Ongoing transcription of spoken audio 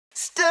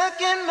Stuck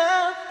in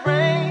my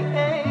brain.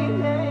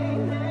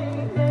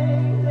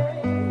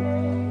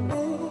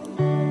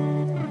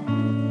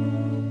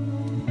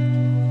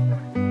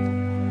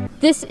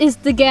 This is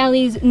the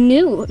galley's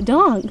new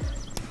dog.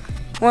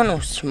 Want no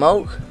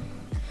smoke?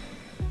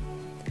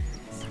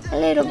 A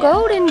little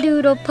golden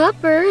doodle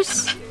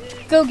puppers.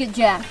 Go get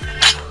Jack.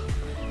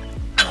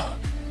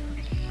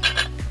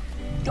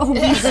 Oh,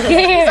 he's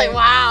scared. He's like,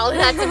 wow,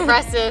 that's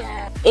impressive.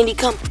 Indy,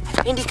 come.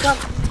 Indy, come.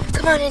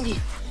 Come on, Indy.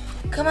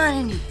 Come on,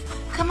 Indy.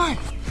 Come on.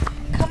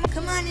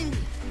 Come on, Indy.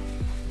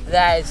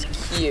 That is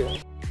cute.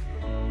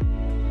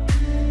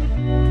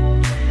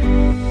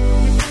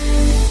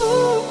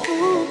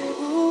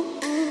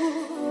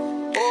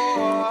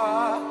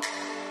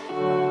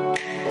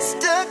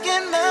 Stuck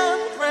in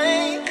my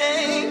brain,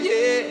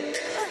 yeah.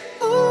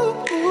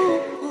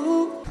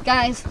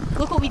 Guys,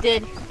 look what we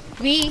did.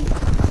 We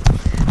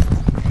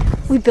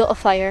built a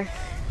fire.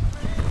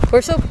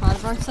 We're so proud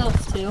of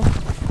ourselves too.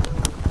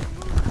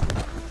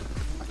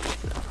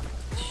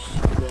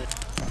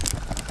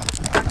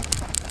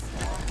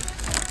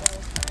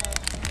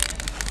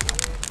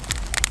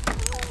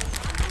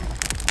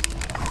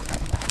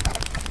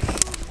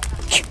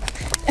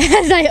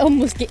 As I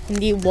almost get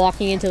Indy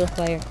walking into the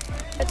fire.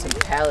 Had some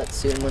pallets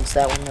soon once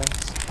that one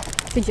runs.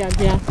 Good job,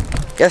 Jack.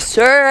 Yes,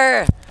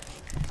 sir.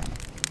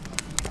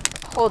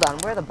 Hold on,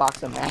 where are the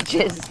box of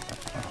matches?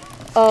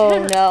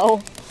 Oh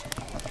no.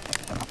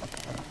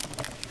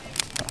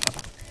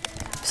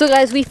 So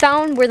guys, we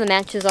found where the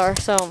matches are,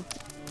 so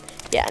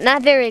yeah,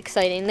 not very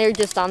exciting. They're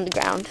just on the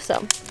ground,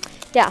 so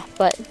yeah,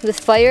 but this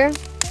fire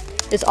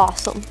is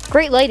awesome.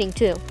 Great lighting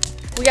too.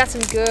 We got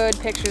some good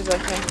pictures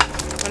of him.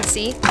 Want to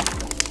see?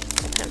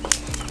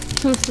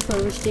 Who's the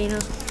photos, Dana?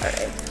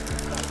 Alright.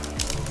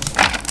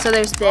 So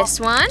there's this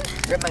one.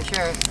 Rip my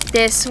shirt.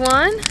 This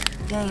one.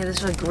 Dang it,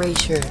 this is a gray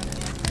shirt.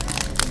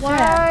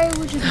 Why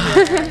would you do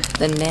that?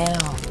 The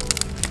nail.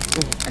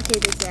 Okay,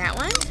 there's that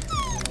one.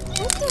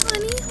 Okay,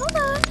 honey, hold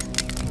on.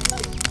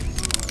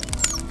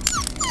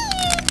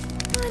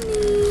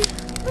 Honey,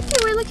 okay,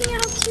 we're looking at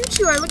how cute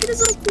you are. Look at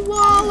this little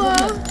koala.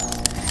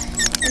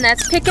 And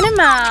that's picking him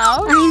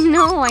out.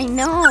 I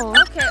know.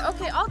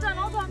 Okay, all done.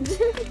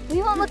 We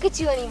won't look at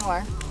you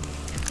anymore.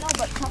 No,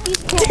 but puppies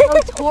can't go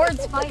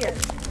towards fire.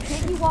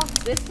 Can't you walk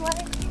this way?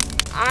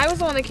 I was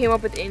the one that came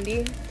up with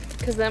Indy.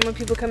 Because then when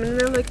people come in and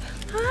they're like,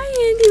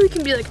 hi, Indy, we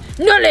can be like,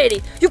 no,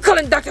 lady, you're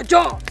calling Dr.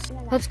 Jones.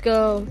 Let's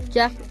go.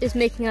 Jack is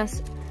making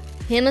us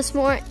him a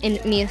s'more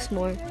and me a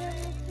s'more.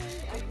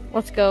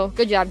 Let's go.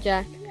 Good job,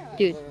 Jack.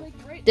 Dude,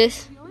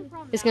 this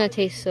is going to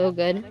taste so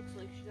good.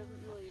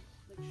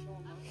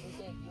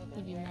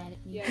 You'd be mad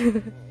at me.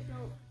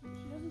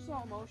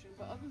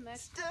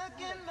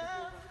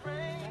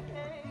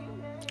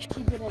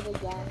 She did it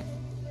again.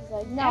 She's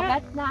like, no,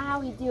 that's not how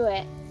we do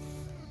it.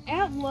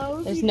 At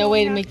Lowe's, There's no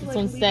way to make this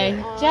one stay.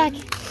 Jack.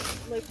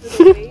 Like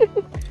for the weight.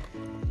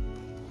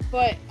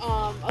 But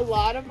a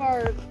lot of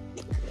our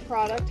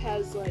product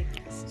has like.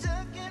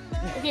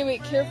 Okay,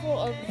 wait. Careful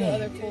of the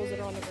other poles that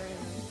are on the ground.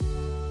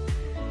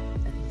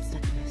 It's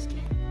stuck in my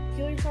skin.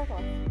 Peel your sock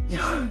off.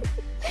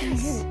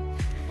 Yes.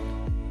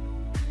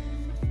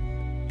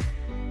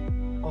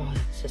 Oh,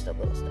 it's just a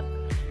little stuck.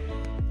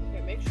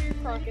 Okay, make sure your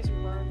crock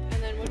isn't burned,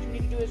 and then what you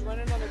need to do is run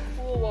it on the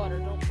cool water.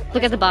 Don't put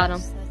Look at the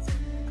bottom.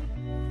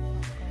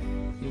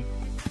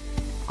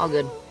 All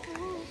good.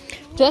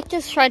 Jack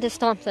just tried to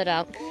stomp that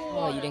out.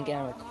 Oh, you didn't get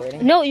on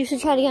recording? No, you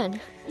should try it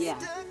again. Yeah.